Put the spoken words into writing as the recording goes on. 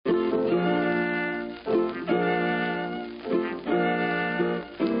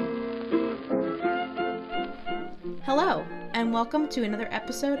and welcome to another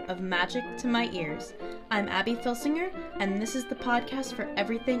episode of Magic to My Ears. I'm Abby Filsinger, and this is the podcast for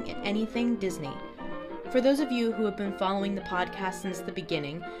everything and anything Disney. For those of you who have been following the podcast since the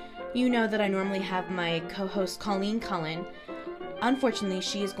beginning, you know that I normally have my co-host Colleen Cullen. Unfortunately,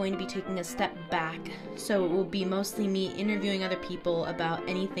 she is going to be taking a step back, so it will be mostly me interviewing other people about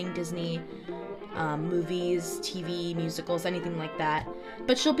anything Disney, movies, TV, musicals, anything like that.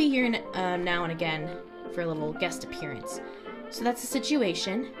 But she'll be here now and again for a little guest appearance. So that's the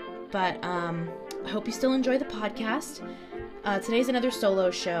situation, but I hope you still enjoy the podcast. Today's another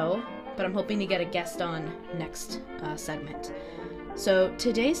solo show, but I'm hoping to get a guest on next segment. So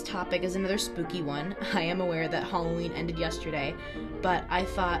today's topic is another spooky one. I am aware that Halloween ended yesterday, but I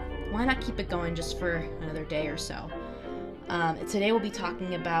thought, why not keep it going just for another day or so? Today we'll be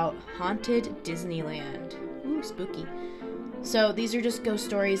talking about Haunted Disneyland. Ooh, spooky. So these are just ghost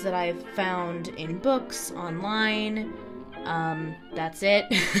stories that I've found in books, online. That's it.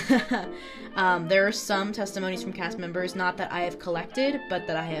 There are some testimonies from cast members, not that I have collected, but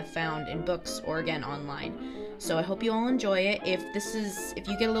that I have found in books or again online. So I hope you all enjoy it. If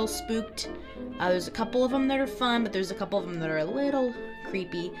you get a little spooked, there's a couple of them that are fun, but there's a couple of them that are a little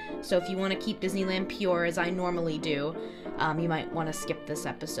creepy. So if you want to keep Disneyland pure, as I normally do, you might want to skip this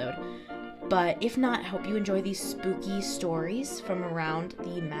episode. But if not, I hope you enjoy these spooky stories from around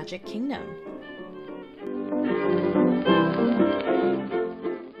the Magic Kingdom.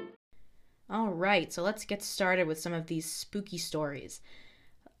 Alright, so let's get started with some of these spooky stories.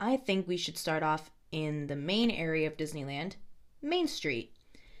 I think we should start off in the main area of Disneyland, Main Street.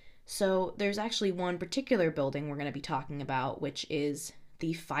 So there's actually one particular building we're going to be talking about, which is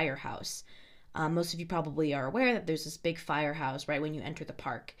the Firehouse. Most of you probably are aware that there's this big firehouse right when you enter the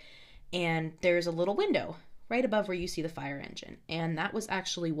park. And there's a little window right above where you see the fire engine. And that was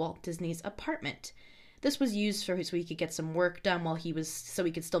actually Walt Disney's apartment. This was used so he could get some work done so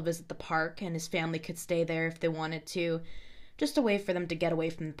he could still visit the park and his family could stay there if they wanted to. Just a way for them to get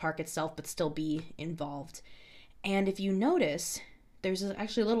away from the park itself but still be involved. And if you notice, there's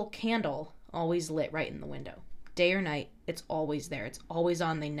actually a little candle always lit right in the window. Day or night, it's always there. It's always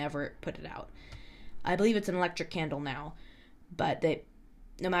on. They never put it out. I believe it's an electric candle now, but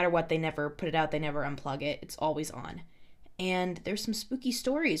no matter what, they never put it out. They never unplug it. It's always on. And there's some spooky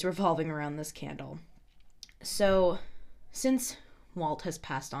stories revolving around this candle. So, since Walt has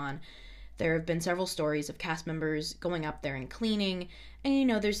passed on, there have been several stories of cast members going up there and cleaning,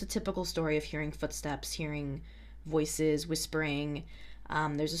 and there's the typical story of hearing footsteps, hearing voices, whispering.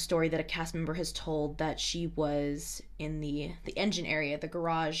 There's a story that a cast member has told that she was in the engine area, the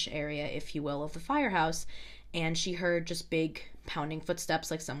garage area, if you will, of the firehouse, and she heard just big pounding footsteps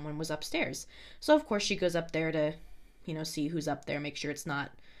like someone was upstairs. So, of course, she goes up there to, see who's up there, make sure it's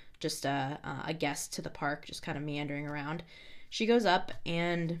not just a guest to the park, just kind of meandering around. She goes up,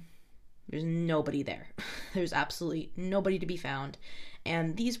 and there's nobody there. There's absolutely nobody to be found.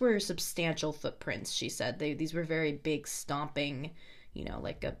 And these were substantial footprints, she said. These were very big, stomping,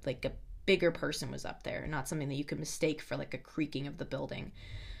 like a bigger person was up there, not something that you could mistake for like a creaking of the building.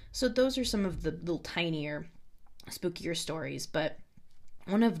 So those are some of the little tinier, spookier stories. But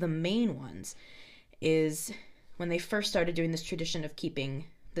one of the main ones is when they first started doing this tradition of keeping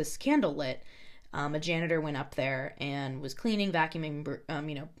this candle lit, a janitor went up there and was cleaning,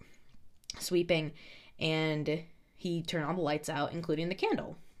 vacuuming, sweeping, and he turned all the lights out, including the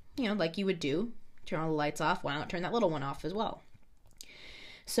candle. Like you would do, turn all the lights off, why not turn that little one off as well?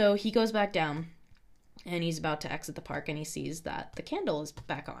 So he goes back down, and he's about to exit the park, and he sees that the candle is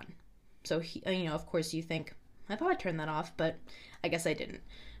back on. So, he, of course you think, I thought I turned that off, but I guess I didn't.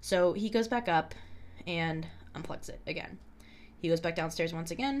 So he goes back up and unplugs it again. He goes back downstairs once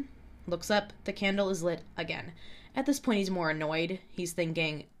again, looks up, the candle is lit again. At this point, he's more annoyed. He's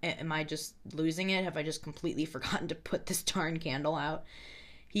thinking, am I just losing it? Have I just completely forgotten to put this darn candle out?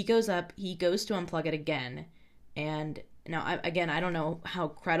 He goes up, he goes to unplug it again, and now, I don't know how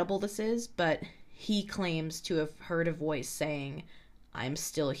credible this is, but he claims to have heard a voice saying, I'm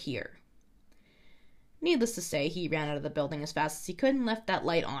still here. Needless to say, he ran out of the building as fast as he could and left that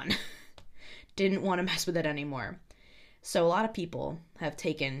light on. Didn't want to mess with it anymore. So a lot of people have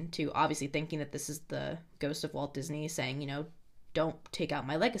taken to obviously thinking that this is the ghost of Walt Disney saying, don't take out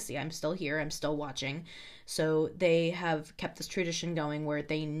my legacy. I'm still here. I'm still watching. So they have kept this tradition going where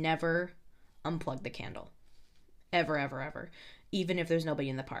they never unplug the candle. Ever, ever, ever. Even if there's nobody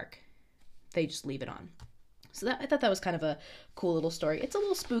in the park. They just leave it on. So I thought that was kind of a cool little story. It's a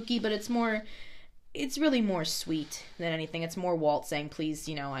little spooky, but it's really more sweet than anything. It's more Walt saying, please,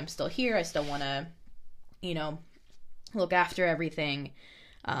 I'm still here. I still want to, look after everything.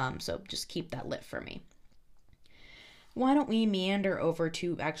 So just keep that lit for me. why don't we meander over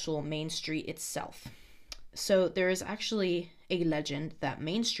to actual Main Street itself? So there is actually a legend that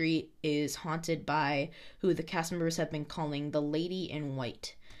Main Street is haunted by who the cast members have been calling the Lady in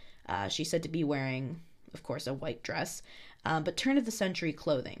White. She's said to be wearing, of course, a white dress, but turn of the century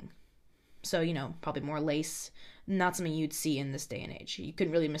clothing. So, probably more lace, not something you'd see in this day and age. You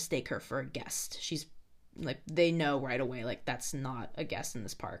couldn't really mistake her for a guest. She's like, they know right away, like, that's not a guest in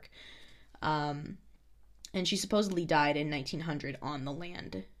this park. And she supposedly died in 1900 on the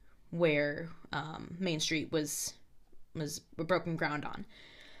land where Main Street was broken ground on.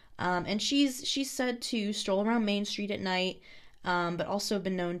 And she's said to stroll around Main Street at night, but also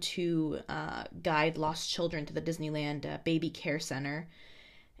been known to guide lost children to the Disneyland Baby Care Center.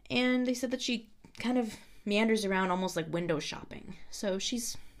 And they said that she kind of meanders around almost like window shopping. So she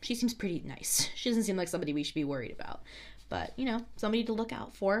seems pretty nice. She doesn't seem like somebody we should be worried about. But, somebody to look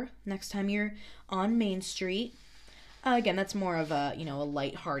out for next time you're on Main Street. Again, that's more of a, a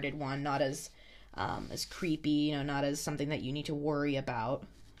lighthearted one, not as creepy, not as something that you need to worry about.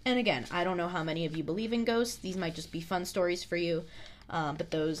 And again, I don't know how many of you believe in ghosts. These might just be fun stories for you.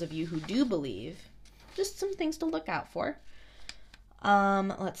 But those of you who do believe, just some things to look out for.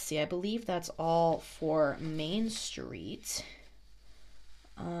 Let's see. I believe that's all for Main Street.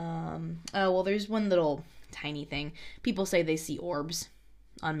 There's one little tiny thing. People say they see orbs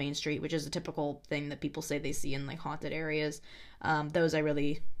on Main Street, which is a typical thing that people say they see in like haunted areas. Those I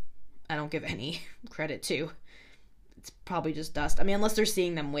don't give any credit to. It's probably just dust. I mean, unless they're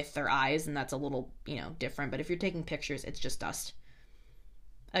seeing them with their eyes, and that's a little, different. But if you're taking pictures, it's just dust.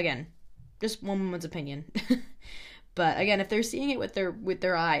 Again, just one woman's opinion. But again, if they're seeing it with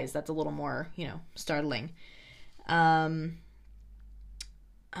their eyes, that's a little more, startling.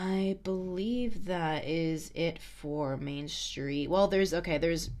 I believe that is it for Main Street. Well, there's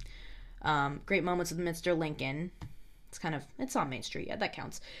Great Moments with Mr. Lincoln. It's on Main Street. Yeah, that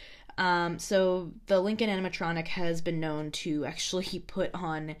counts. So the Lincoln animatronic has been known to actually put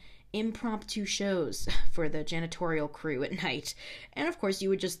on impromptu shows for the janitorial crew at night. And of course, you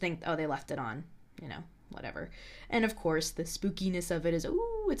would just think, oh, they left it on, whatever. And of course, the spookiness of it is,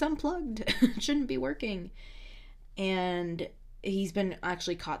 ooh, it's unplugged. It shouldn't be working. And he's been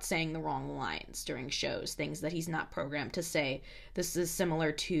actually caught saying the wrong lines during shows, things that he's not programmed to say. This is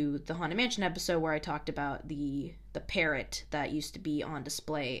similar to the Haunted Mansion episode where I talked about the parrot that used to be on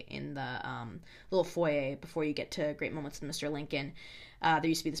display in the little foyer before you get to Great Moments with Mr. Lincoln. There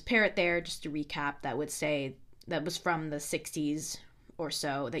used to be this parrot there, just to recap, that would say, that was from the 60s or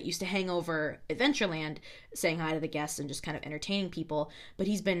so, that used to hang over Adventureland saying hi to the guests and just kind of entertaining people. But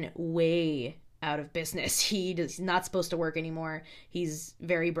he's been way out of business. He's not supposed to work anymore. He's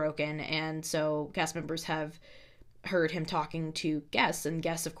very broken. And so cast members have heard him talking to guests, and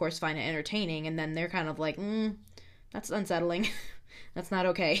guests, of course, find it entertaining. And then they're kind of like, that's unsettling. That's not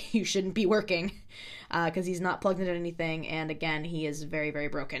okay. You shouldn't be working, because he's not plugged into anything. And again, he is very, very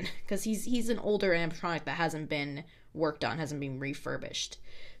broken, because he's an older animatronic that hasn't been worked on, hasn't been refurbished.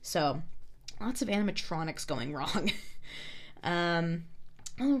 So lots of animatronics going wrong.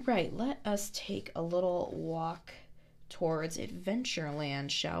 All right, let us take a little walk towards Adventureland,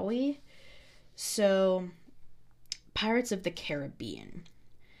 shall we? So, Pirates of the Caribbean.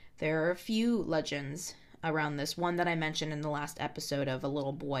 There are a few legends around this. One that I mentioned in the last episode of a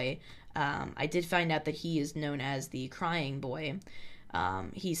little boy. I did find out that he is known as the Crying Boy.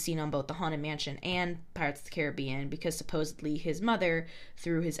 He's seen on both the Haunted Mansion and Pirates of the Caribbean because supposedly his mother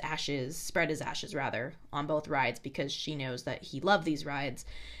spread his ashes on both rides because she knows that he loved these rides.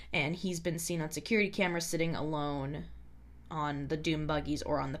 And he's been seen on security cameras sitting alone on the Doom buggies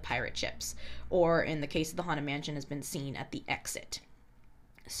or on the pirate ships. Or in the case of the Haunted Mansion, has been seen at the exit.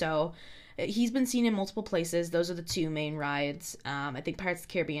 So he's been seen in multiple places. Those are the two main rides. I think Pirates of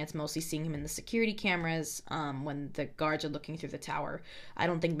the Caribbean, it's mostly seeing him in the security cameras when the guards are looking through the tower. I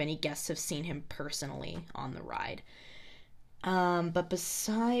don't think many guests have seen him personally on the ride. But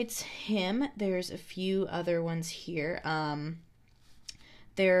besides him, there's a few other ones here.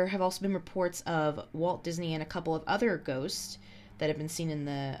 There have also been reports of Walt Disney and a couple of other ghosts that have been seen in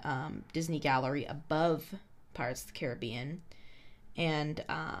the Disney Gallery above Pirates of the Caribbean. And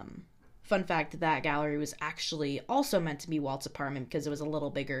fun fact, that gallery was actually also meant to be Walt's apartment because it was a little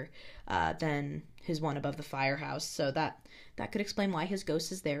bigger than his one above the firehouse. So that could explain why his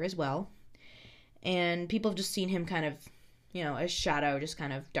ghost is there as well. And people have just seen him kind of, a shadow just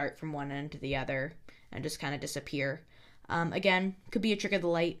kind of dart from one end to the other and just kind of disappear. Again, could be a trick of the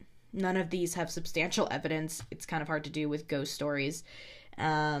light. None of these have substantial evidence. It's kind of hard to do with ghost stories.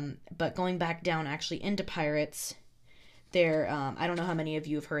 But going back down actually into Pirates, there, I don't know how many of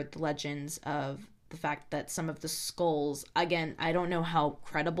you have heard the legends of the fact that some of the skulls, again, I don't know how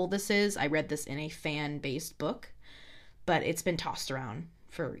credible this is. I read this in a fan-based book, but it's been tossed around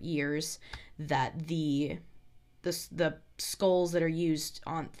for years that the skulls that are used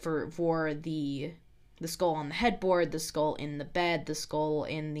on for the skull on the headboard, the skull in the bed, the skull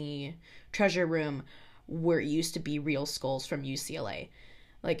in the treasure room were used to be real skulls from UCLA.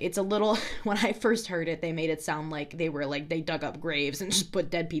 Like, it's a little, when I first heard it, they made it sound like they were like, they dug up graves and just put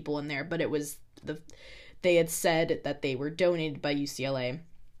dead people in there, but it was they had said that they were donated by UCLA.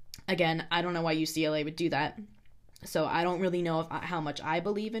 Again, I don't know why UCLA would do that, so I don't really know how much I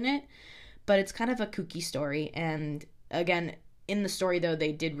believe in it, but it's kind of a kooky story. And again, in the story though,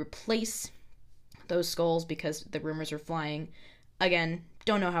 they did replace those skulls because the rumors were flying. Again,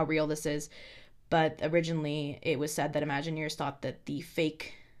 don't know how real this is, but originally it was said that Imagineers thought that the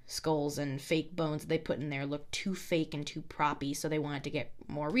fake skulls and fake bones they put in there looked too fake and too proppy, so they wanted to get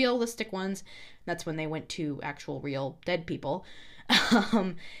more realistic ones. That's when they went to actual real dead people.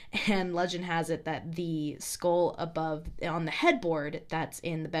 And legend has it that the skull above on the headboard that's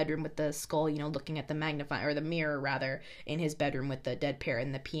in the bedroom with the skull, looking at the the mirror rather, in his bedroom with the dead parrot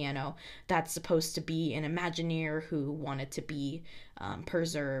and the piano, that's supposed to be an Imagineer who wanted to be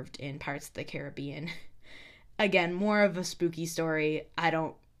preserved in Pirates of the Caribbean. Again, more of a spooky story. I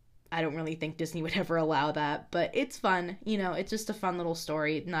don't really think Disney would ever allow that, but it's fun. It's just a fun little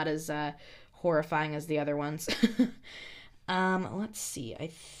story, not as horrifying as the other ones. Let's see. I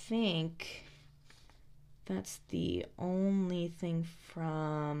think that's the only thing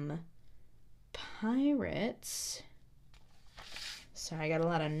from Pirates. Sorry, I got a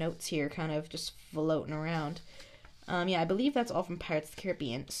lot of notes here kind of just floating around. I believe that's all from Pirates of the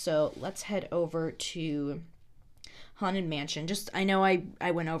Caribbean. So let's head over to Haunted Mansion. I know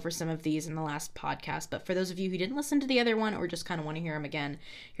I went over some of these in the last podcast, but for those of you who didn't listen to the other one or just kind of want to hear them again,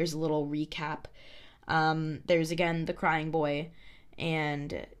 here's a little recap. There's again the Crying Boy,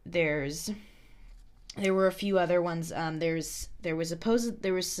 and there were a few other ones. There was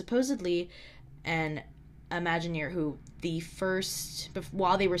supposedly an Imagineer who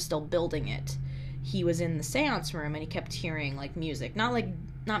while they were still building it, he was in the seance room and he kept hearing like music, not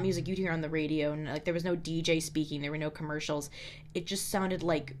music you'd hear on the radio, and like there was no DJ speaking, there were no commercials. It just sounded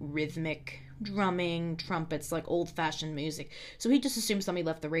like rhythmic drumming, trumpets, like old-fashioned music. So he just assumed somebody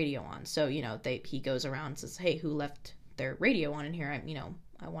left the radio on. So, he goes around and says, "Hey, who left their radio on in here?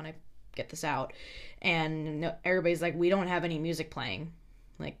 I want to get this out." And everybody's like, "We don't have any music playing."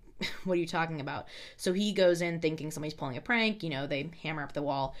 Like, what are you talking about? So he goes in thinking somebody's pulling a prank. They hammer up the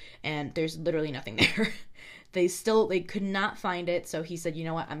wall, and there's literally nothing there. They could not find it, so he said, "You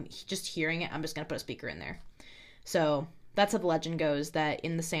know what, I'm just hearing it, I'm just going to put a speaker in there." So that's how the legend goes, that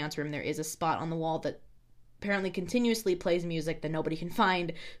in the seance room there is a spot on the wall that apparently continuously plays music that nobody can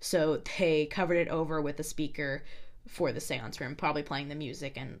find, so they covered it over with a speaker for the seance room, probably playing the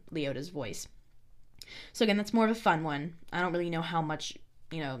music and Leota's voice. So again, that's more of a fun one. I don't really know how much,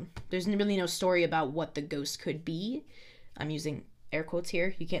 there's really no story about what the ghost could be. I'm using air quotes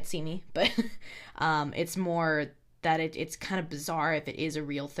here, you can't see me, but it's more that it's kind of bizarre if it is a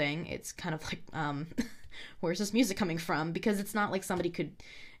real thing. It's kind of like, where's this music coming from? Because it's not like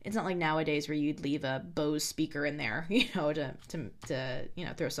it's not like nowadays where you'd leave a Bose speaker in there, to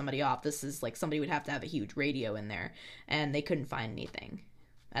throw somebody off. This is like somebody would have to have a huge radio in there, and they couldn't find anything,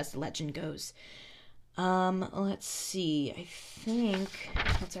 as the legend goes. Let's see, I think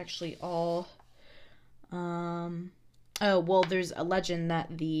that's actually all. There's a legend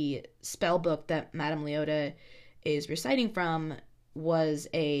that the spell book that Madame Leota is reciting from was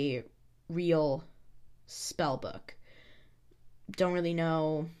a real spell book. Don't really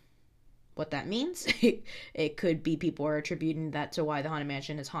know what that means. It could be people are attributing that to why the Haunted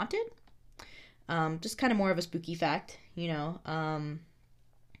Mansion is haunted. Just kind of more of a spooky fact,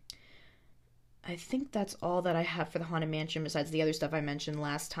 I think that's all that I have for the Haunted Mansion, besides the other stuff I mentioned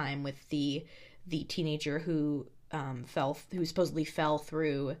last time with the teenager who supposedly fell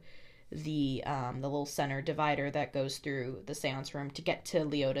through the little center divider that goes through the seance room to get to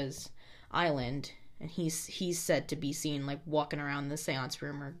Leota's island, and he's said to be seen like walking around the seance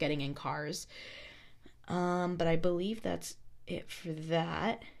room or getting in cars. But I believe that's it for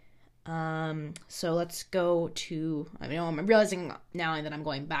that. So let's go to, I'm realizing now that I'm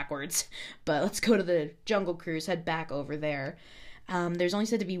going backwards, but let's go to the Jungle Cruise, head back over there. There's only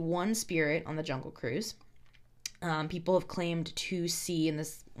said to be one spirit on the Jungle Cruise. People have claimed to see in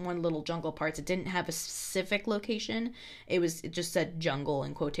this one little jungle parts. It didn't have a specific location. It just said jungle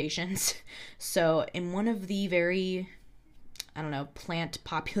in quotations. So in one of the very I don't know, plant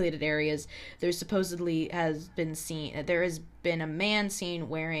populated areas, there supposedly there has been a man seen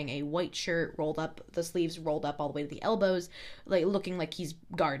wearing a white shirt rolled up, the sleeves rolled up all the way to the elbows, like looking like he's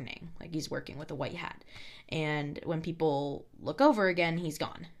gardening, like he's working with a white hat. And when people look over again, he's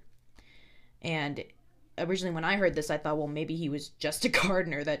gone. And originally when I heard this, I thought, well, maybe he was just a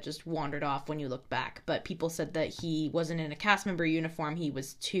gardener that just wandered off when you look back. But people said that he wasn't in a cast member uniform. He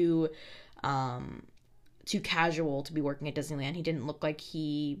was too casual to be working at Disneyland. He didn't look like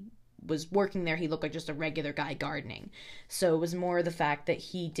he was working there. He looked like just a regular guy gardening. So it was more the fact that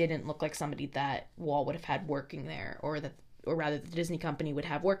he didn't look like somebody that Walt would have had working there, or rather the Disney company would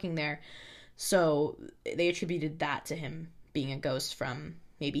have working there. So they attributed that to him being a ghost from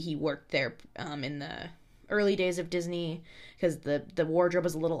maybe he worked there in the early days of Disney, because the wardrobe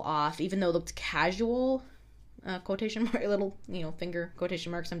was a little off, even though it looked casual, quotation mark, little, finger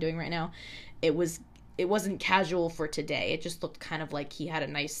quotation marks I'm doing right now. It wasn't casual for today. It just looked kind of like he had a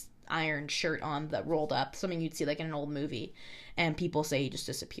nice iron shirt on that rolled up, something you'd see like in an old movie, and people say he just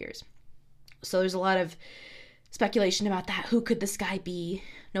disappears. So there's a lot of speculation about that. Who could this guy be?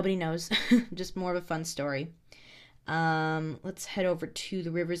 Nobody knows. Just more of a fun story. Let's head over to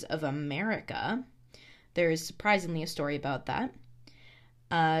the Rivers of America. There is surprisingly a story about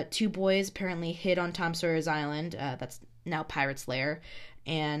that. Two boys apparently hid on Tom Sawyer's Island, that's now Pirate's Lair,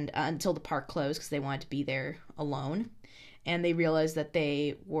 and until the park closed because they wanted to be there alone. And they realized that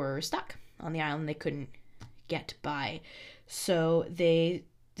they were stuck on the island. They couldn't get by. So they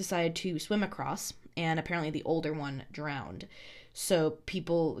decided to swim across, and apparently the older one drowned. So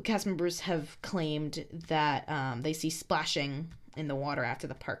cast members have claimed that they see splashing in the water after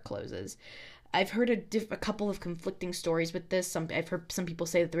the park closes. I've heard a couple of conflicting stories with this. I've heard some people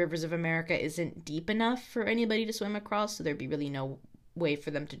say that the Rivers of America isn't deep enough for anybody to swim across, so there'd be really no way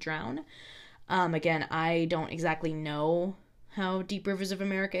for them to drown. Again, I don't exactly know how deep Rivers of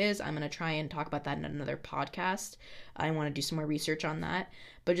America is. I'm going to try and talk about that in another podcast. I want to do some more research on that.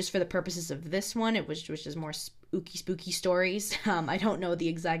 But just for the purposes of this one, it was just more spooky stories. I don't know the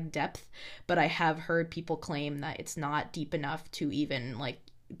exact depth, but I have heard people claim that it's not deep enough to even,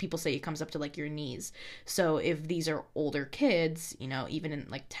 people say it comes up to, your knees. So if these are older kids, even in,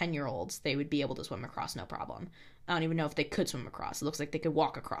 10-year-olds, they would be able to swim across no problem. I don't even know if they could swim across. It looks like they could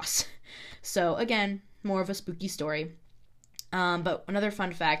walk across. So, again, more of a spooky story. But another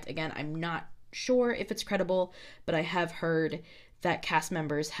fun fact, again, I'm not sure if it's credible, but I have heard that cast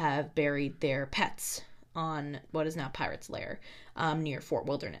members have buried their pets on what is now Pirate's Lair, near Fort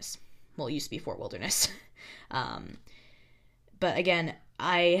Wilderness. Well, it used to be Fort Wilderness. But again,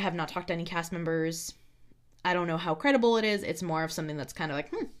 I have not talked to any cast members. I don't know how credible it is. It's more of something that's kind of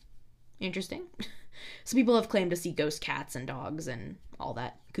interesting. Some people have claimed to see ghost cats and dogs and all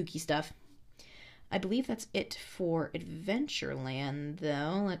that kooky stuff. I believe that's it for Adventureland,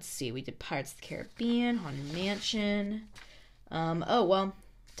 though. Let's see. We did Pirates of the Caribbean, Haunted Mansion.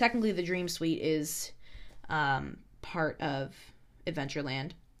 Technically the Dream Suite is part of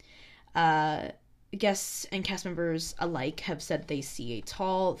Adventureland. Guests and cast members alike have said they see a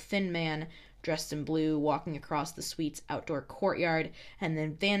tall, thin man dressed in blue walking across the suite's outdoor courtyard and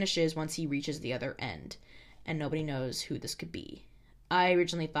then vanishes once he reaches the other end. And nobody knows who this could be. I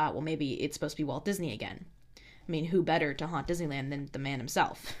originally thought, well, maybe it's supposed to be Walt Disney again. I mean, who better to haunt Disneyland than the man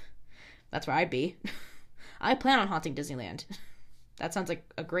himself? That's where I'd be. I plan on haunting Disneyland. That sounds like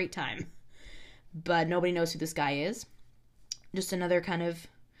a great time. But nobody knows who this guy is. Just another kind of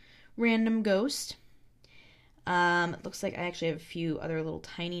random ghost. It looks like I actually have a few other little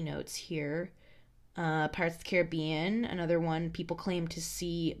tiny notes here. Pirates of the Caribbean, another one. People claim to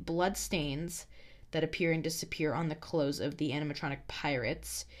see bloodstains that appear and disappear on the clothes of the animatronic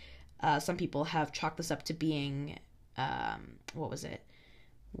pirates. Some people have chalked this up to being,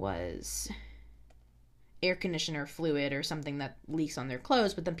 was air conditioner fluid or something that leaks on their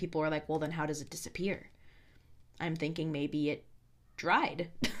clothes, but then people are like, well, then how does it disappear? I'm thinking maybe it dried.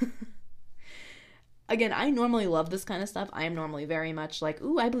 Again, I normally love this kind of stuff. I am normally very much like,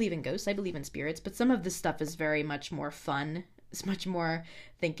 ooh, I believe in ghosts, I believe in spirits, but some of this stuff is very much more fun. It's much more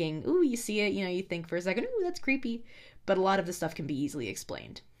thinking, ooh, you see it, you think for a second, ooh, that's creepy. But a lot of the stuff can be easily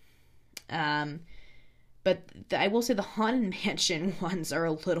explained. But I will say the Haunted Mansion ones are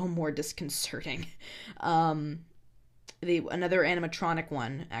a little more disconcerting. Another animatronic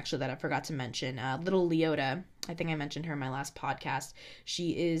one, actually, that I forgot to mention, Little Leota. I think I mentioned her in my last podcast.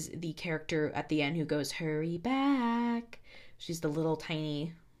 She is the character at the end who goes, hurry back. She's the little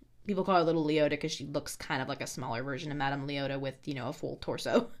tiny... People call her Little Leota because she looks kind of like a smaller version of Madame Leota with, a full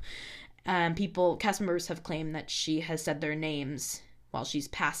torso. Cast members have claimed that she has said their names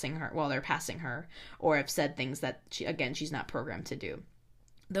while they're passing her, or have said things that she's not programmed to do.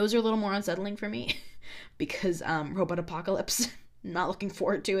 Those are a little more unsettling for me because Robot Apocalypse, not looking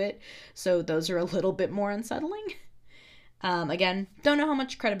forward to it. So those are a little bit more unsettling. Again, don't know how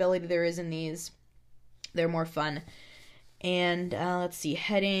much credibility there is in these. They're more fun. And let's see,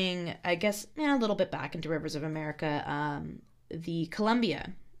 heading, I guess, a little bit back into Rivers of America, the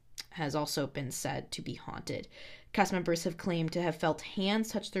Columbia has also been said to be haunted. Cast members have claimed to have felt hands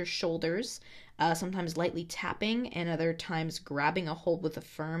touch their shoulders, sometimes lightly tapping, and other times grabbing a hold with a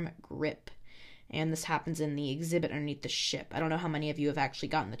firm grip. And this happens in the exhibit underneath the ship. I don't know how many of you have actually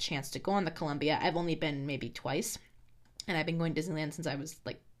gotten the chance to go on the Columbia. I've only been maybe twice, and I've been going to Disneyland since I was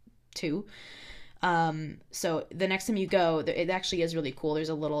like 2. So the next time you go, it actually is really cool. There's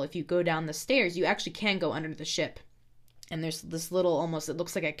a little, if you go down the stairs, you actually can go under the ship. And there's this little, almost, it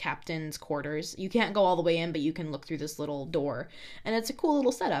looks like a captain's quarters. You can't go all the way in, but you can look through this little door. And it's a cool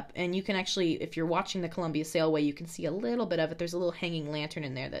little setup. And you can actually, if you're watching the Columbia Sailway, you can see a little bit of it. There's a little hanging lantern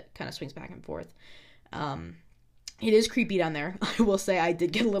in there that kind of swings back and forth. It is creepy down there. I will say I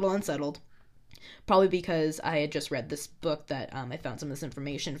did get a little unsettled. Probably because I had just read this book that I found some of this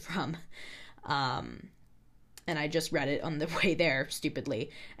information from. And I just read it on the way there,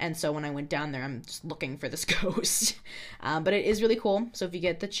 stupidly. And so when I went down there, I'm just looking for this ghost. But it is really cool. So if you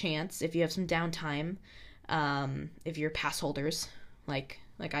get the chance, if you have some downtime, if you're pass holders, like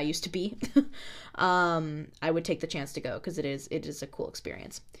I used to be, I would take the chance to go because it is a cool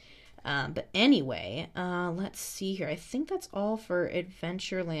experience. But anyway, let's see here. I think that's all for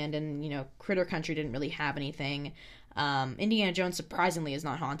Adventureland, and, Critter Country didn't really have anything. Indiana Jones surprisingly is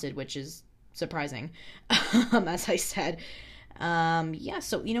not haunted, which is surprising, as I said.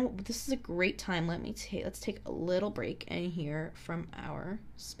 So this is a great time. Let's take a little break and hear from our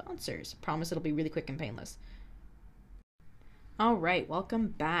sponsors. Promise it'll be really quick and painless. All right, welcome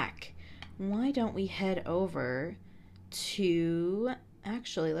back. Why don't we head over to,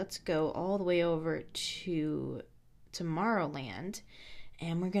 actually, let's go all the way over to Tomorrowland,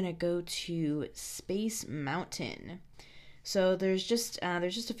 and we're gonna go to Space Mountain. So there's just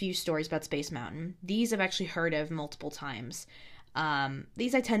a few stories about Space Mountain. These I've actually heard of multiple times.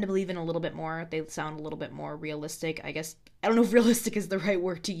 These I tend to believe in a little bit more. They sound a little bit more realistic. I guess, I don't know if realistic is the right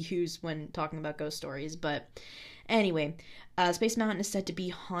word to use when talking about ghost stories, but anyway, Space Mountain is said to be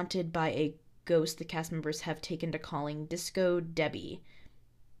haunted by a ghost the cast members have taken to calling Disco Debbie.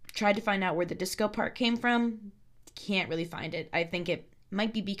 Tried to find out where the disco part came from. Can't really find it. I think it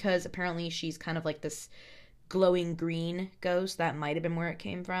might be because apparently she's kind of like this glowing green ghost. That might have been where it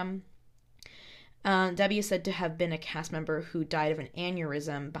came from. Debbie is said to have been a cast member who died of an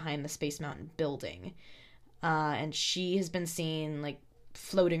aneurysm behind the Space Mountain building. And she has been seen like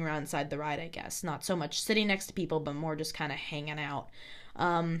floating around inside the ride, I guess. Not so much sitting next to people, but more just kind of hanging out.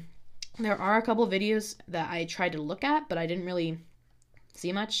 There are a couple of videos that I tried to look at, but I didn't really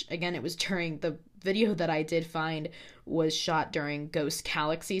see much. Again, it was during the video that I did find was shot during Ghost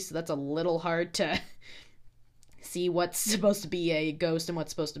Galaxy, so that's a little hard to see what's supposed to be a ghost and what's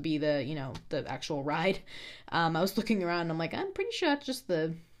supposed to be the actual ride. I was looking around and I'm like, I'm pretty sure that's just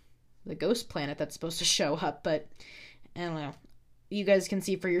the ghost planet that's supposed to show up, but I don't know. You guys can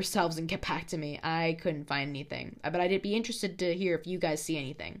see for yourselves and get back to me. I couldn't find anything, but I'd be interested to hear if you guys see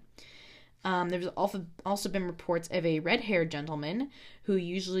anything. There's also been reports of a red-haired gentleman who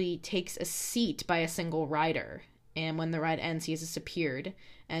usually takes a seat by a single rider, and when the ride ends, he has disappeared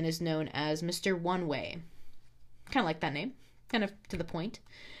and is known as Mr. One Way. Kind of like that name, kind of to the point.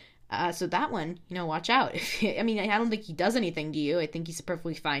 So that one, watch out. I mean, I don't think he does anything to you. I think he's a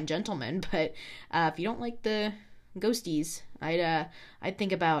perfectly fine gentleman, but if you don't like the ghosties, I'd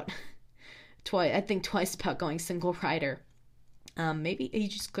think twice about going single rider. Maybe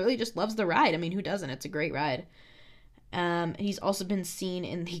he clearly just loves the ride. I mean, who doesn't? It's a great ride. He's also been seen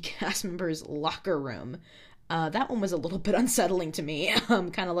in the cast members' locker room. That one was a little bit unsettling to me.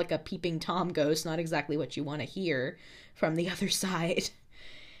 Kind of like a peeping Tom ghost, not exactly what you want to hear from the other side.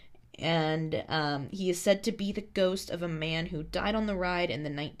 And he is said to be the ghost of a man who died on the ride in the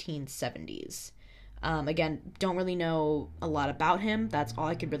 1970s. Again, don't really know a lot about him. That's all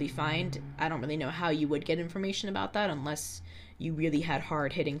I could really find. I don't really know how you would get information about that unless you really had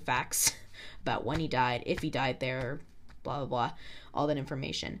hard-hitting facts about when he died, if he died there, blah, blah, blah, all that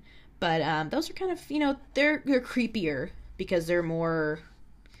information. But those are kind of, they're creepier because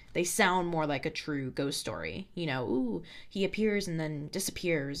they sound more like a true ghost story. Ooh, he appears and then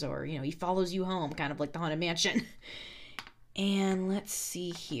disappears, or, he follows you home, kind of like the Haunted Mansion. And let's see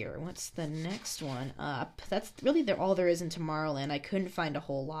here. What's the next one up? That's really all there is in Tomorrowland. I couldn't find a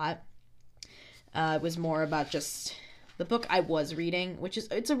whole lot. It was more about just the book I was reading,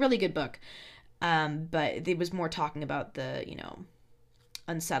 it's a really good book, but it was more talking about the,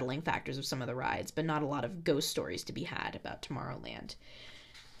 unsettling factors of some of the rides, but not a lot of ghost stories to be had about Tomorrowland.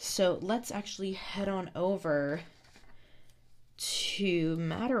 So let's actually head on over to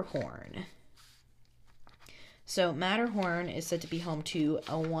Matterhorn. So Matterhorn is said to be home to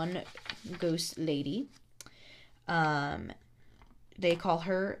a one ghost lady. They call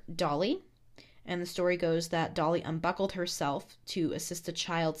her Dolly. And the story goes that Dolly unbuckled herself to assist a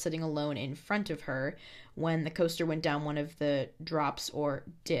child sitting alone in front of her when the coaster went down one of the drops or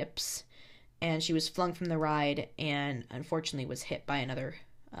dips. And she was flung from the ride and unfortunately was hit by another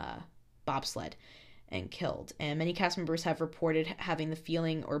bobsled and killed. And many cast members have reported having the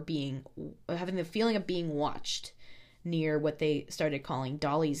feeling of being watched near what they started calling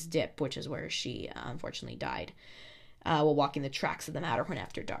Dolly's Dip, which is where she unfortunately died while walking the tracks of the Matterhorn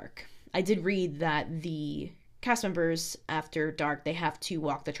after dark. I did read that the cast members, after dark, they have to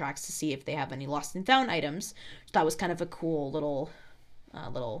walk the tracks to see if they have any lost and found items. That was kind of a cool little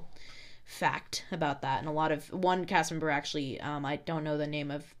fact about that. And one cast member actually, I don't know the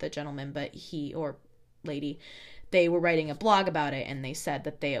name of the gentleman, but he or lady, they were writing a blog about it, and they said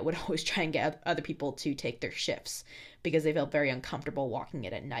that they would always try and get other people to take their shifts because they felt very uncomfortable walking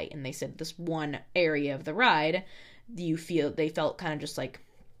it at night. And they said this one area of the ride, they felt kind of just like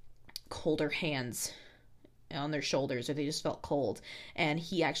colder hands on their shoulders, or they just felt cold. And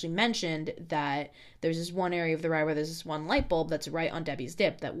he actually mentioned that there's this one area of the ride where there's this one light bulb that's right on Debbie's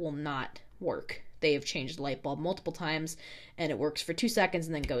Dip that will not work. They have changed the light bulb multiple times, and it works for 2 seconds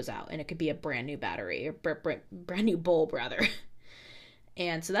and then goes out, and it could be a brand new battery, or brand new bulb rather.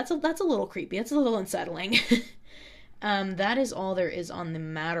 And so that's a little creepy. That's a little unsettling. That is all there is on the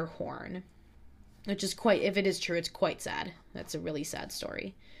Matterhorn, which is quite, if it is true, it's quite sad. That's a really sad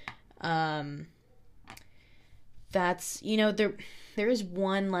story. That's, there is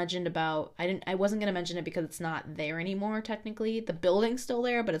one legend about, I wasn't going to mention it because it's not there anymore, technically. The building's still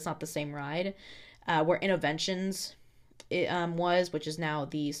there, but it's not the same ride, where Innoventions was, which is now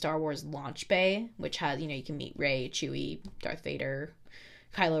the Star Wars launch bay, which has, you can meet Rey, Chewie, Darth Vader,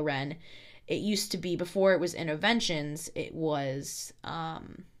 Kylo Ren. It used to be, before it was Innoventions, it was,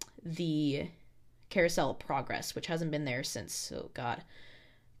 the Carousel of Progress, which hasn't been there since,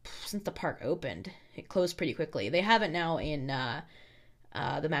 since the park opened. It closed pretty quickly. They have it now in the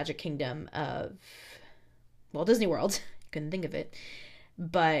Magic Kingdom of, Disney World. Couldn't think of it.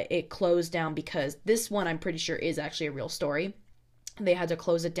 But it closed down because this one, I'm pretty sure, is actually a real story. They had to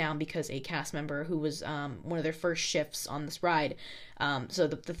close it down because a cast member who was one of their first shifts on this ride. So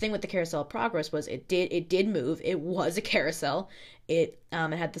the thing with the Carousel of Progress was it did move. It was a carousel. It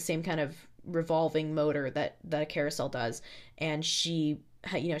had the same kind of revolving motor that a carousel does. And she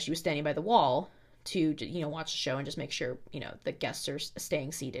was standing by the wall to, watch the show and just make sure, the guests are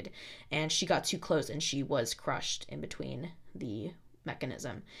staying seated. And she got too close and she was crushed in between the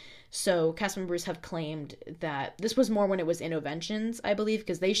mechanism. So cast members have claimed that this was more when it was Innoventions, I believe,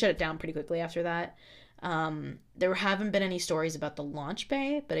 because they shut it down pretty quickly after that. There haven't been any stories about the launch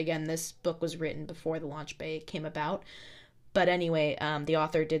bay, but again, this book was written before the launch bay came about. But anyway, the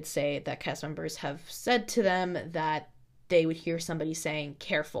author did say that cast members have said to them that they would hear somebody saying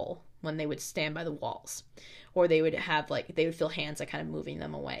 "careful" when they would stand by the walls, or they would feel hands kind of moving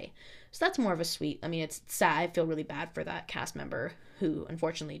them away. So that's more of a sweet. I mean, it's sad. I feel really bad for that cast member who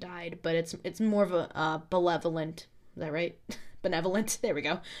unfortunately died, but it's more of a benevolent. Is that right? Benevolent. There we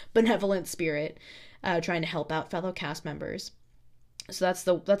go. Benevolent spirit, trying to help out fellow cast members. So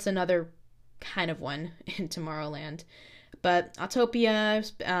that's another kind of one in Tomorrowland. But Autopia,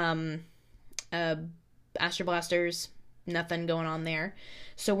 Astro Blasters, nothing going on there.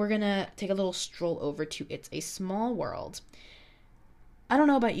 So we're gonna take a little stroll over to It's a Small World. I don't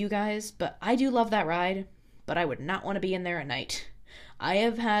know about you guys, but I do love that ride, but I would not want to be in there at night. I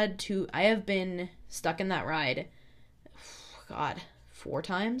have been stuck in that ride, 4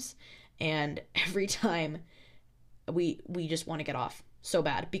 times, and every time we just want to get off so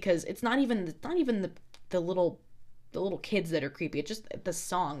bad, because it's not even the little kids that are creepy. It's just the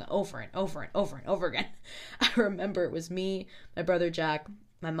song over and over and over and over again. I remember it was me, my brother Jack,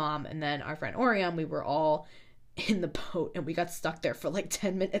 my mom, and then our friend Orion. We were all in the boat and we got stuck there for like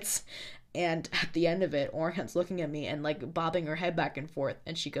 10 minutes. And at the end of it, Orion's looking at me and like bobbing her head back and forth.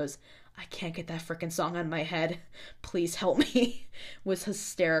 And she goes, "I can't get that freaking song on my head. Please help me." Was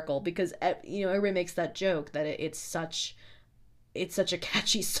hysterical because, everybody makes that joke that it's such a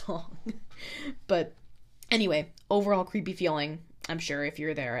catchy song. But anyway, overall creepy feeling, I'm sure, if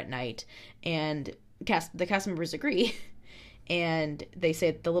you're there at night. And the cast members agree. And they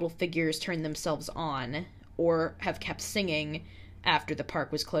say the little figures turn themselves on, or have kept singing after the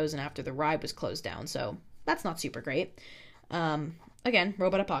park was closed and after the ride was closed down. So that's not super great. Again,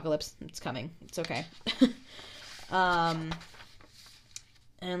 robot apocalypse. It's coming. It's okay.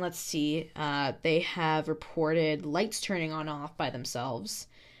 And let's see. They have reported lights turning on and off by themselves,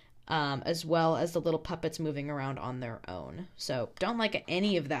 as well as the little puppets moving around on their own. So don't like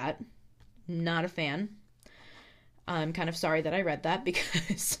any of that. Not a fan. I'm kind of sorry that I read that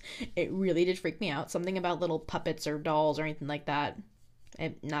because it really did freak me out. Something about little puppets or dolls or anything like that.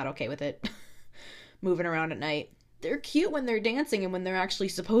 I'm not okay with it. Moving around at night. They're cute when they're dancing and when they're actually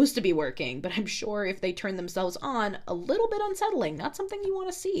supposed to be working, but I'm sure if they turn themselves on, a little bit unsettling. Not something you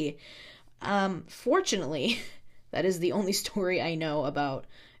want to see. Fortunately, that is the only story I know about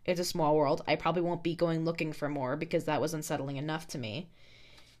It's a Small World. I probably won't be going looking for more because that was unsettling enough to me.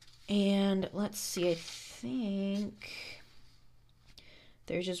 And let's see, I think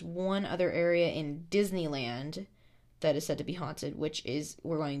there's just one other area in Disneyland that is said to be haunted, which is,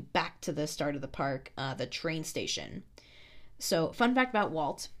 we're going back to the start of the park, the train station. So, fun fact about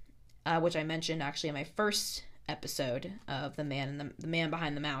Walt, which I mentioned actually in my first episode of The Man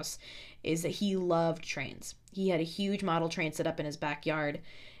Behind the Mouse, is that he loved trains. He had a huge model train set up in his backyard,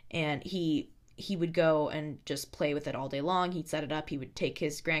 and he would go and just play with it all day long. He'd set it up. He would take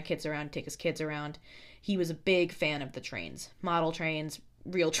his grandkids around, take his kids around. He was a big fan of the trains, model trains,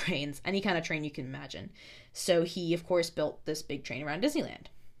 real trains, any kind of train you can imagine. So he, of course, built this big train around Disneyland,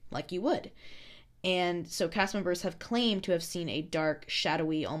 like you would. And so cast members have claimed to have seen a dark,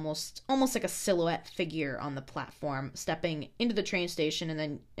 shadowy, almost like a silhouette figure on the platform, stepping into the train station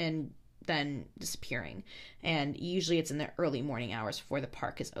and then disappearing. And usually it's in the early morning hours before the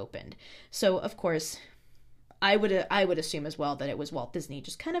park is opened. So, of course, I would assume as well that it was Walt Disney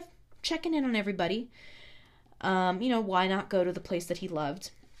just kind of checking in on everybody. Why not go to the place that he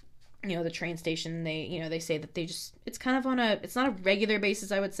loved? The train station, they say that it's kind of it's not a regular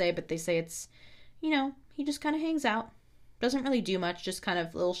basis, I would say, but they say it's, he just kind of hangs out. Doesn't really do much, just kind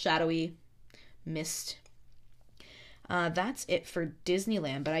of a little shadowy mist. That's it for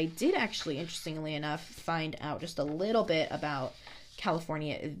Disneyland, but I did actually, interestingly enough, find out just a little bit about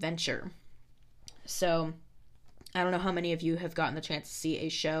California Adventure. So, I don't know how many of you have gotten the chance to see a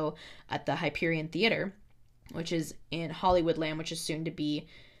show at the Hyperion Theater, which is in Hollywoodland, which is soon to be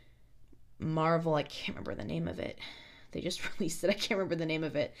Marvel. I can't remember the name of it. They just released it. I can't remember the name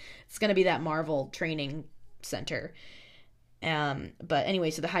of it. It's going to be that Marvel training center. But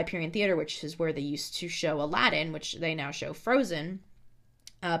anyway, so the Hyperion Theater, which is where they used to show Aladdin, which they now show Frozen.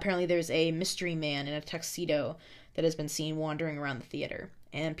 Apparently there's a mystery man in a tuxedo that has been seen wandering around the theater.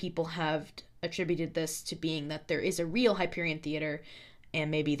 And people have attributed this to being that there is a real Hyperion Theater, and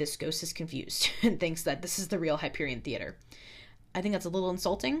maybe this ghost is confused and thinks that this is the real Hyperion Theater. I think that's a little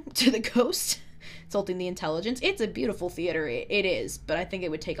insulting to the ghost, insulting the intelligence. It's a beautiful theater, it is, but I think it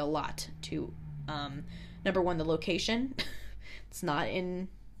would take a lot to, number one, the location. It's not in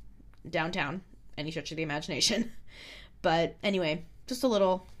downtown, any stretch of the imagination. But anyway, just a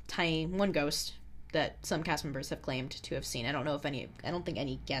little tiny one ghost that some cast members have claimed to have seen. I don't think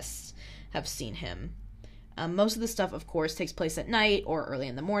any guests have seen him. Most of the stuff, of course, takes place at night or early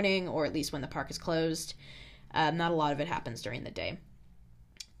in the morning, or at least when the park is closed. Not a lot of it happens during the day.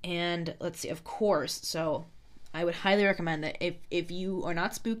 And let's see, of course, so I would highly recommend that if you are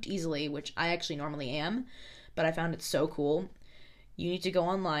not spooked easily, which I actually normally am, but I found it so cool, you need to go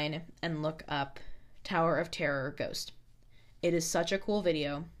online and look up Tower of Terror Ghost. It is such a cool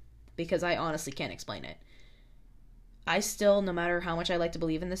video because I honestly can't explain it. I still, no matter how much I like to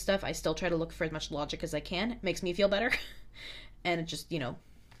believe in this stuff, I still try to look for as much logic as I can. It makes me feel better. And it just,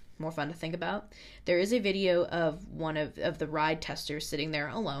 more fun to think about. There is a video of one of the ride testers sitting there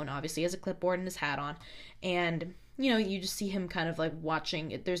alone, obviously has a clipboard and his hat on. And, you just see him kind of like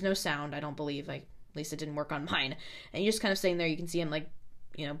watching. There's no sound, I don't believe. At least it didn't work on mine. And you're just kind of sitting there. You can see him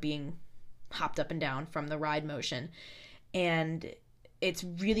being hopped up and down from the ride motion. And it's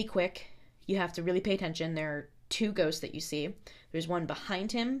really quick. You have to really pay attention. There are two ghosts that you see. There's one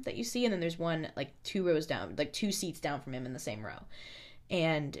behind him that you see, and then there's one like 2 rows down, like 2 seats down from him in the same row.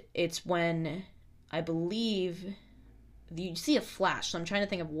 And it's when, I believe, you see a flash. So I'm trying to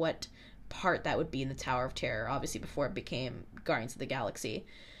think of what part that would be in the Tower of Terror, obviously before it became Guardians of the Galaxy.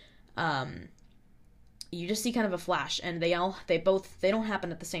 You just see kind of a flash, and they don't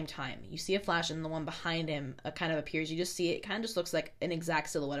happen at the same time. You see a flash, and the one behind him kind of appears. You just see it kind of just looks like an exact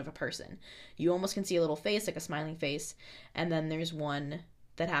silhouette of a person. You almost can see a little face, like a smiling face, and then there's one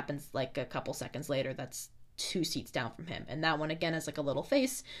that happens like a couple seconds later that's 2 seats down from him, and that one again is like a little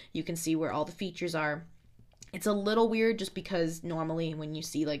face. You can see where all the features are, It's a little weird just because normally when you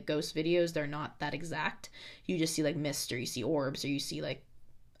see like ghost videos, they're not that exact. You just see like mist, or you see orbs, or you see like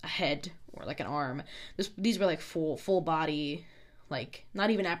a head or like an arm. These were like full body, like not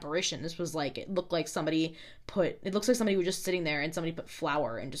even apparition. This was like, it looked like it looks like somebody was just sitting there and somebody put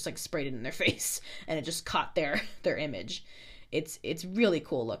flour and just like sprayed it in their face, and it just caught their image. It's really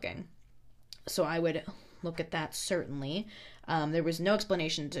cool looking. So I would look at that, certainly. There was no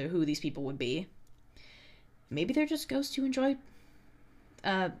explanation to who these people would be. Maybe they're just ghosts who enjoy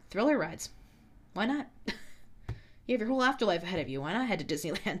thriller rides. Why not? You have your whole afterlife ahead of you. Why not head to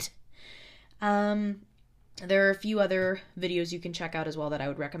Disneyland? There are a few other videos you can check out as well that I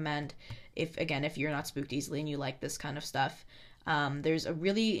would recommend if you're not spooked easily and you like this kind of stuff. There's a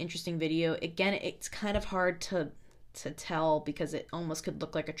really interesting video. Again, it's kind of hard to tell because it almost could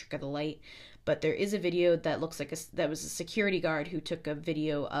look like a trick of the light, but there is a video that looks like that was a security guard who took a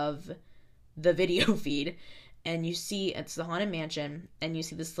video of the video feed, and you see it's the Haunted Mansion, and you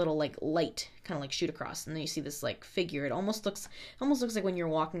see this little like light kind of like shoot across, and then you see this like figure. It almost looks like when you're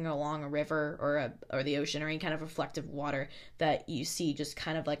walking along a river or the ocean or any kind of reflective water, that you see just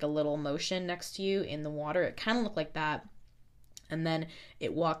kind of like a little motion next to you in the water. It kind of looked like that. And then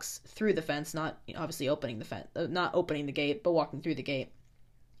it walks through the fence, not obviously opening the fence, not opening the gate, but walking through the gate.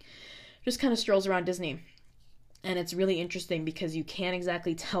 Just kind of strolls around Disney. And it's really interesting because you can't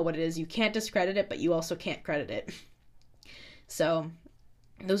exactly tell what it is. You can't discredit it, but you also can't credit it. So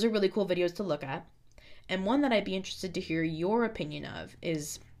those are really cool videos to look at. And one that I'd be interested to hear your opinion of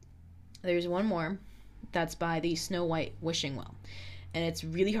is, there's one more that's by the Snow White Wishing Well. And it's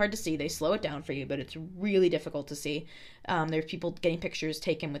really hard to see. They slow it down for you, but it's really difficult to see. There's people getting pictures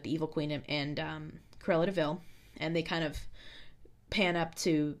taken with the Evil Queen and Cruella de Vil, and they kind of pan up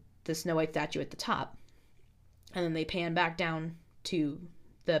to the Snow White statue at the top, and then they pan back down to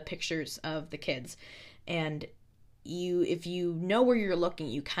the pictures of the kids. And if you know where you're looking,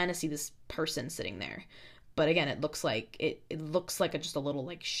 you kind of see this person sitting there. But again, it looks like just a little,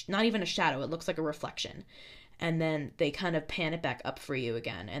 like, not even a shadow. It looks like a reflection. And then they kind of pan it back up for you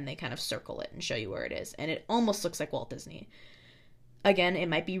again, and they kind of circle it and show you where it is. And it almost looks like Walt Disney. Again, it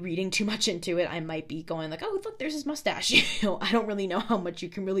might be reading too much into it. I might be going like, oh, look, there's his mustache. I don't really know how much you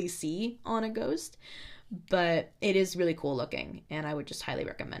can really see on a ghost, but it is really cool looking, and I would just highly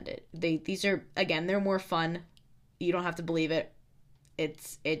recommend it. These are, again, they're more fun. You don't have to believe it.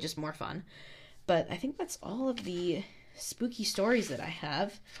 It's just more fun. But I think that's all of the spooky stories that I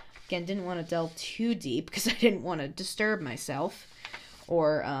have. Again, didn't want to delve too deep because I didn't want to disturb myself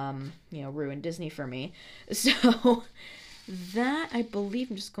or, ruin Disney for me. So that, I believe,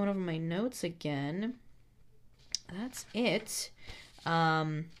 I'm just going over my notes again. That's it.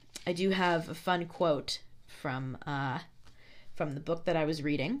 I do have a fun quote from the book that I was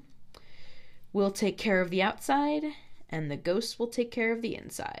reading. We'll take care of the outside, and the ghosts will take care of the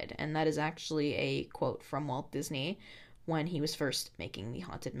inside. And that is actually a quote from Walt Disney when he was first making the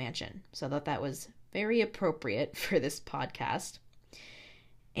Haunted Mansion. So I thought that was very appropriate for this podcast.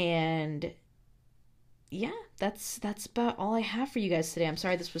 And yeah, that's about all I have for you guys today. I'm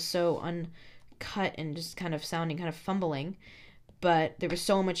sorry this was so uncut and just kind of sounding kind of fumbling, but there was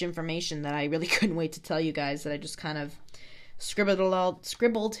so much information that I really couldn't wait to tell you guys that I just kind of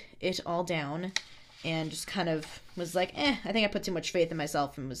scribbled it all down and just kind of was like, I think I put too much faith in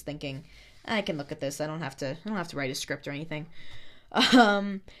myself and was thinking, I can look at this. I don't have to write a script or anything.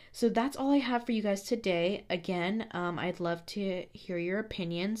 So that's all I have for you guys today. Again, I'd love to hear your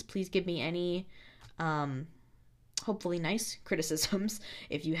opinions. Please give me any, hopefully nice criticisms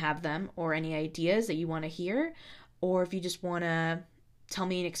if you have them, or any ideas that you want to hear, or if you just want to tell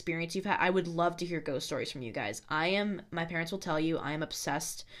me an experience you've had. I would love to hear ghost stories from you guys. My parents will tell you, I am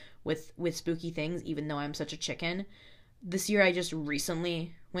obsessed with spooky things, even though I'm such a chicken. This year I just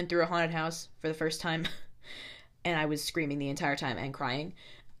recently went through a haunted house for the first time, and I was screaming the entire time and crying.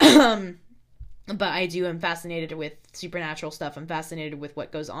 But I'm fascinated with supernatural stuff. I'm fascinated with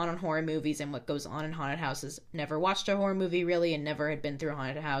what goes on in horror movies and what goes on in haunted houses. Never watched a horror movie really, and never had been through a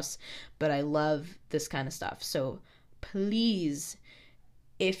haunted house, but I love this kind of stuff. So please,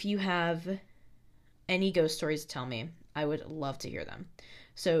 if you have any ghost stories to tell me, I would love to hear them.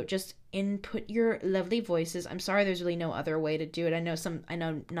 So just input your lovely voices. I'm sorry there's really no other way to do it. I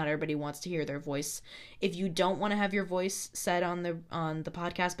know not everybody wants to hear their voice. If you don't want to have your voice said on the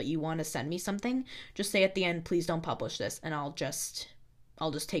podcast, but you want to send me something, just say at the end, please don't publish this, and I'll just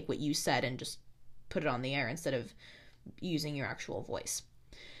take what you said and just put it on the air instead of using your actual voice.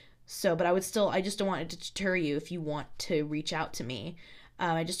 So, but I just don't want it to deter you if you want to reach out to me.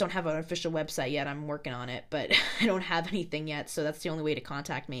 I just don't have an official website yet. I'm working on it, but I don't have anything yet, so that's the only way to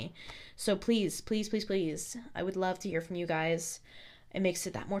contact me. So please, please, please, please, I would love to hear from you guys. It makes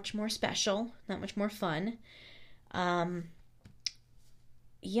it that much more special, that much more fun.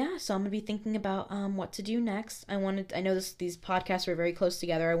 Yeah, so I'm gonna be thinking about what to do next. I know these podcasts were very close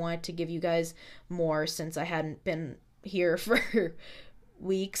together. I wanted to give you guys more since I hadn't been here for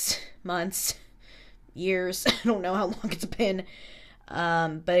weeks, months, years. I don't know how long it's been.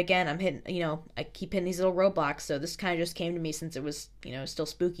 But again, I keep hitting these little roadblocks, so this kind of just came to me since it was, still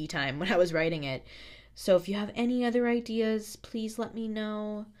spooky time when I was writing it. So if you have any other ideas, please let me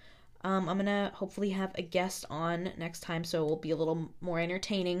know. I'm gonna hopefully have a guest on next time, so it will be a little more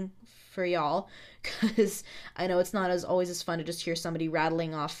entertaining for y'all, because I know it's not always as fun to just hear somebody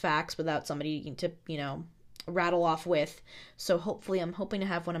rattling off facts without somebody to, rattle off with. So hopefully I'm hoping to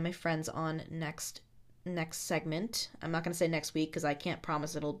have one of my friends on next segment. I'm not going to say next week because I can't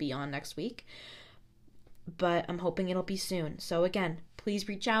promise it'll be on next week, but I'm hoping it'll be soon. So again, please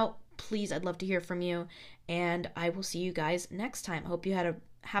reach out. Please, I'd love to hear from you, and I will see you guys next time. Hope you had a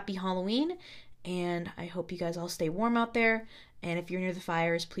happy Halloween, and I hope you guys all stay warm out there, and if you're near the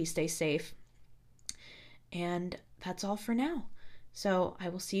fires, please stay safe. And that's all for now. So I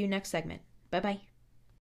will see you next segment. Bye-bye.